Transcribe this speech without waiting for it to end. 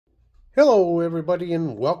Hello everybody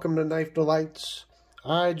and welcome to Knife Delights.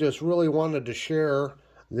 I just really wanted to share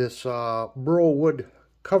this Burlwood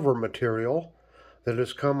cover material that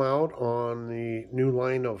has come out on the new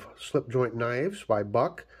line of slip joint knives by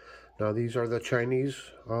Buck. Now these are the Chinese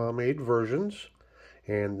made versions,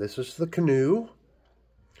 and this is the Canoe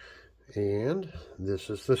and this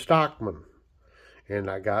is the Stockman.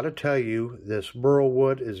 And I gotta tell you, this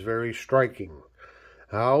Burlwood is very striking.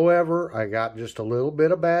 However, I got just a little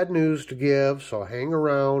bit of bad news to give, so hang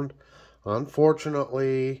around.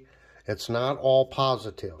 Unfortunately, it's not all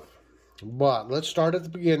positive. But let's start at the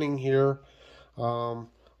beginning here.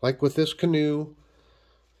 Like with this Canoe,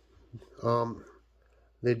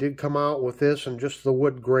 they did come out with this and just the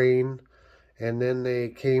wood grain, and then they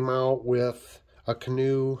came out with a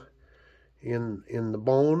Canoe in the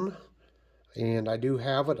bone, and I do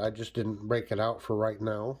have it. I just didn't break it out for right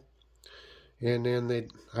now. And then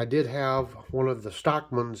I did have one of the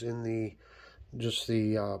Stockmans in the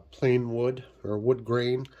plain wood or wood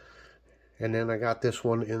grain, and then I got this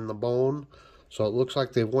one in the bone. So it looks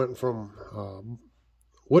like they went from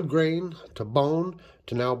wood grain to bone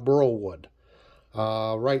to now Burlwood.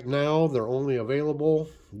 Right now they're only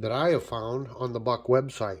available, that I have found, on the Buck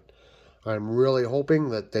website. I'm really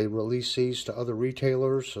hoping that they release these to other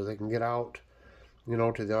retailers so they can get out,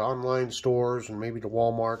 to the online stores and maybe to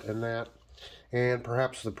Walmart and that. And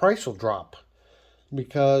perhaps the price will drop,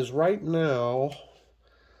 because right now,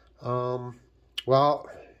 well,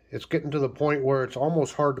 it's getting to the point where it's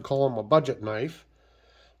almost hard to call them a budget knife.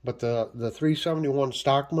 But the 371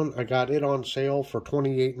 Stockman, I got it on sale for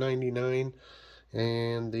 $28.99,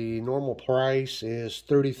 and the normal price is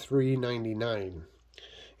 $33.99.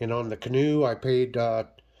 And on the Canoe, I paid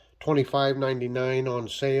 $25.99 on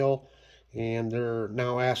sale, and they're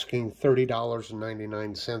now asking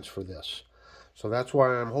 $30.99 for this. So that's why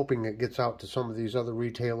I'm hoping it gets out to some of these other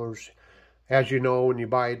retailers. As you know, when you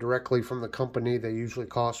buy directly from the company, they usually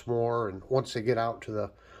cost more. And once they get out to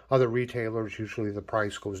the other retailers, usually the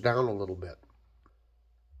price goes down a little bit.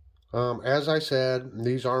 As I said,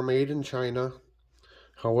 these are made in China.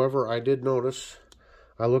 However, I did notice,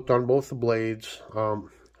 I looked on both the blades,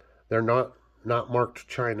 they're not marked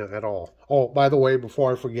China at all. Oh, by the way,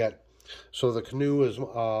 before I forget, so the Canoe is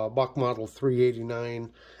Buck model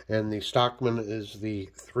 389, and the Stockman is the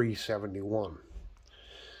 371.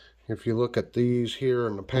 If you look at these here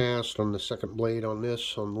in the past, on the second blade on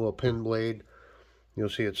this, on the little pin blade, you'll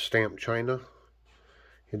see it's stamped China.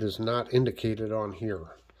 It is not indicated on here.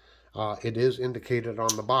 It is indicated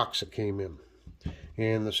on the box it came in.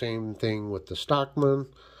 And the same thing with the Stockman.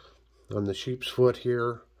 On the sheep's foot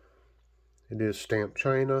here, it is stamped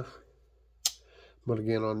China. But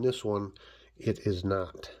again, on this one, it is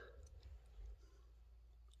not,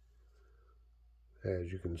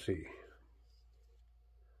 as you can see.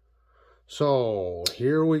 So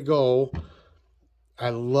here we go. I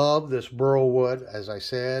love this Burlwood. As I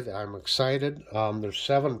said, I'm excited. There's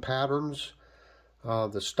 7 patterns.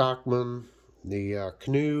 The Stockman, the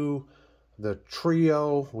Canoe, the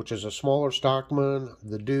Trio, which is a smaller Stockman,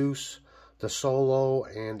 the Deuce, the Solo,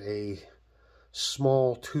 and a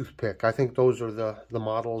small toothpick. I think those are the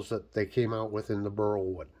models that they came out with in the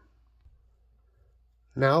Burlwood.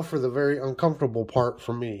 Now for the very uncomfortable part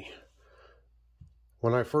for me.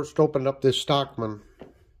 When I first opened up this Stockman,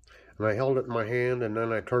 and I held it in my hand, and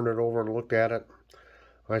then I turned it over and looked at it,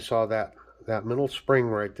 I saw that middle spring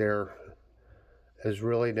right there is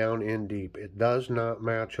really down in deep. It does not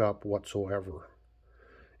match up whatsoever.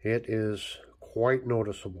 It is quite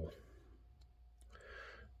noticeable.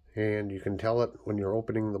 And you can tell it when you're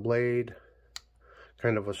opening the blade.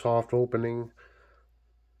 Kind of a soft opening.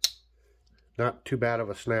 Not too bad of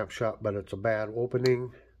a snapshot, but it's a bad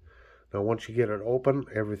opening. Now once you get it open,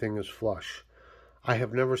 everything is flush. I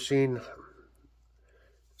have never seen,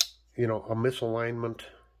 a misalignment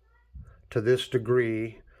to this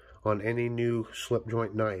degree on any new slip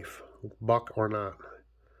joint knife, Buck or not.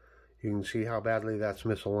 You can see how badly that's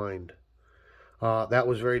misaligned. That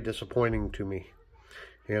was very disappointing to me.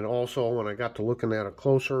 And also, when I got to looking at it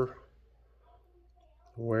closer,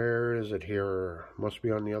 where is it here? Must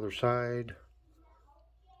be on the other side.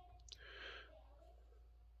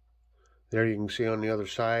 There you can see on the other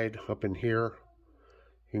side, up in here,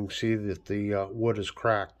 you can see that the wood is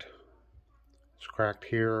cracked. It's cracked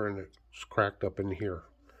here, and it's cracked up in here.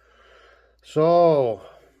 So,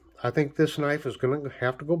 I think this knife is going to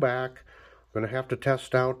have to go back. I'm going to have to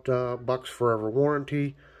test out Buck's Forever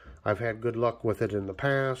Warranty. I've had good luck with it in the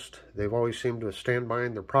past. They've always seemed to stand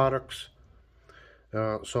behind their products.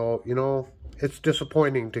 So, it's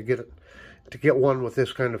disappointing to get one with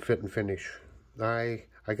this kind of fit and finish. I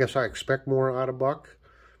guess I expect more out of Buck.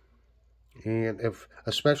 And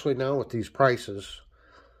especially now with these prices,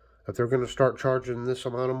 if they're going to start charging this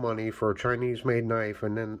amount of money for a Chinese-made knife,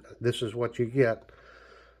 and then this is what you get,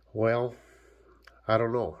 well, I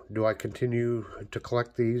don't know. Do I continue to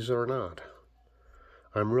collect these or not?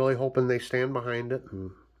 I'm really hoping they stand behind it,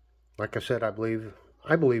 and like I said, I believe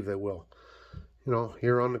they will. You know,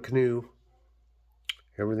 here on the Canoe,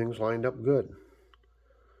 everything's lined up good.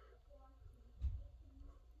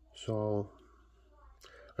 So,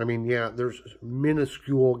 I mean, yeah, there's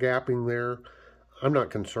minuscule gapping there. I'm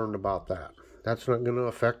not concerned about that. That's not going to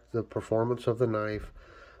affect the performance of the knife.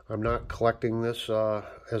 I'm not collecting this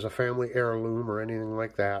as a family heirloom or anything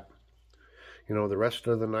like that. You know, the rest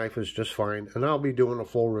of the knife is just fine. And I'll be doing a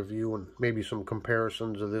full review and maybe some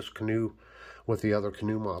comparisons of this Canoe with the other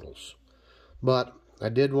Canoe models. But I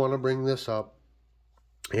did want to bring this up.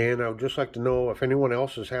 And I would just like to know if anyone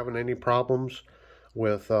else is having any problems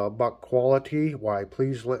with buck quality. Why,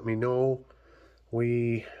 please let me know.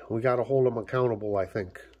 We got to hold them accountable, I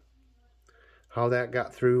think. How that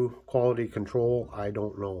got through quality control, I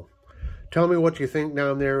don't know. Tell me what you think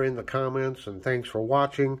down there in the comments, and thanks for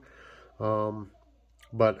watching.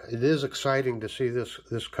 But it is exciting to see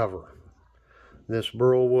this cover. This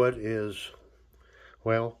Burlwood is,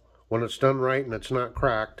 well, when it's done right and it's not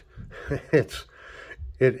cracked, it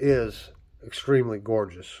is extremely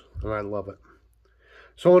gorgeous, and I love it.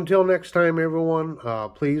 So until next time, everyone,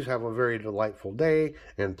 please have a very delightful day,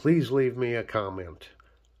 and please leave me a comment.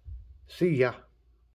 See ya.